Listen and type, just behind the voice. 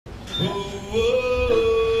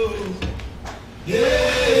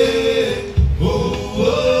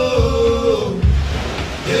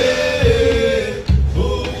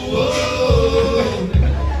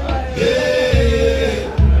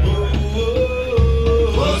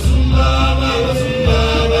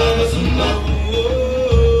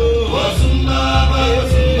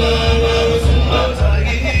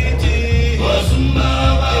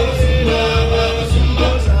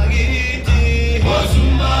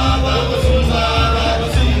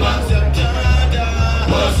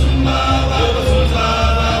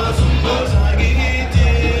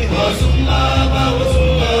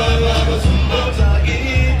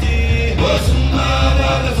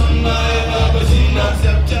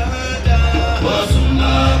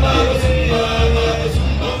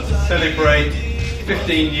Celebrate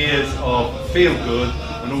 15 years of Feelgood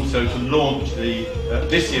and also to launch the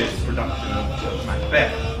this year's production of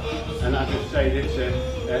Macbeth. And I just say this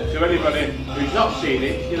to anybody who's not seen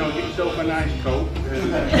it, you know, get yourself a nice coat, a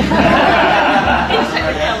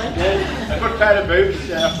good pair of boots,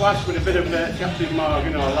 a flask with a bit of Captain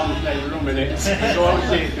Morgan or Lambsdale rum in it. Go on and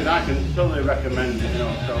see it, because I can totally recommend it, you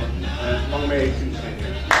know, so long may it continue.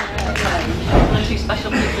 One or two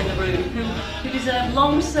special people in the room who deserve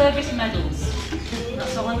long service medals.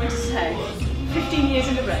 That's all I'm going to say. 15 years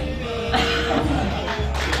in the rain.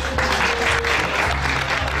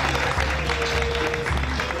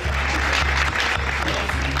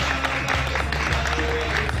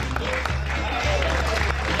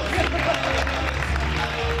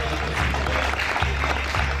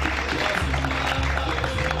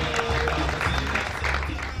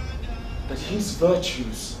 That his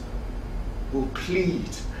virtues will plead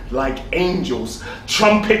like angels,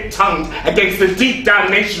 trumpet-tongued against the deep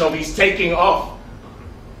damnation of his taking off,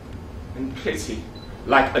 and pity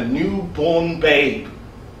like a newborn babe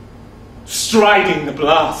striding the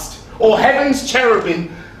blast, or heaven's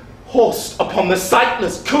cherubim horsed upon the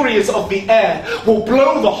sightless couriers of the air will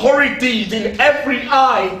blow the horrid deed in every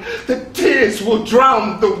eye. The tears will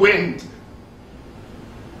drown the wind.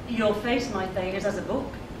 Your face, my Thane, is as a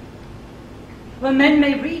book, where men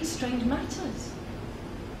may read strange matters.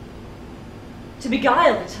 To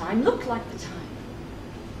beguile the time, look like the time.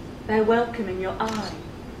 Bear welcome in your eye,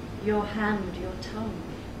 your hand, your tongue.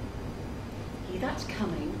 He that's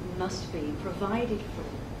coming must be provided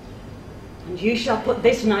for, and you shall put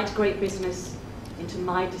this night's great business into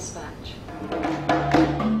my dispatch.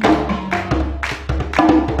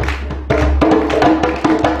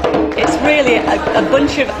 It's really a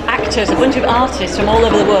bunch of actors, a bunch of artists from all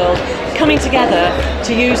over the world coming together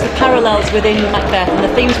to use the parallels within Macbeth and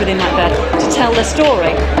the themes within Macbeth to tell their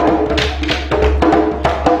story.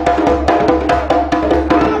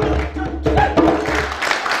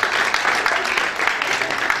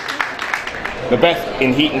 Macbeth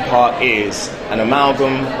in Heaton Park is an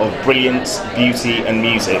amalgam of brilliance, beauty and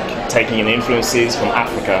music, taking in influences from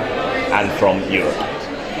Africa and from Europe.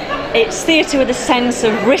 It's theatre with a sense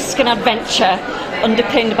of risk and adventure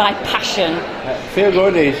underpinned by passion.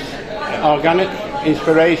 Feelgood is organic,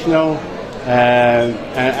 inspirational,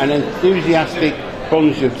 an enthusiastic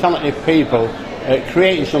bunch of talented people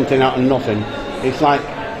creating something out of nothing. It's like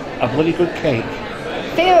a bloody good cake.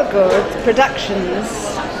 Feelgood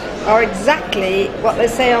Productions are exactly what they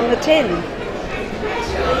say on the tin.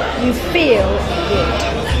 You feel good.